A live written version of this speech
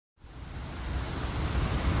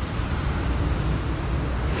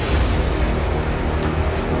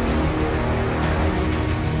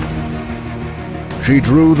She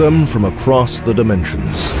drew them from across the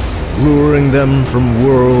dimensions, luring them from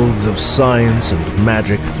worlds of science and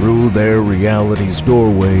magic through their reality's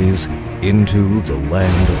doorways into the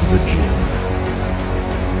land of the Jinn.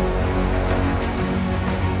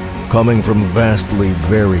 Coming from vastly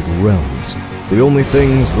varied realms, the only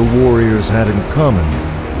things the warriors had in common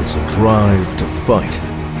was a drive to fight,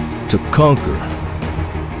 to conquer.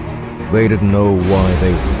 They didn't know why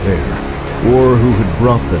they were there, or who had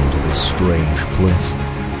brought them to this strange place,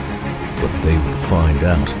 but they would find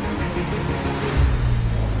out.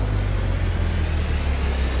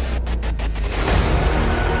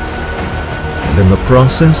 And in the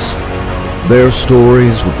process, their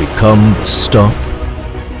stories would become the stuff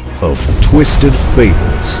of Twisted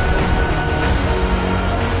Fables.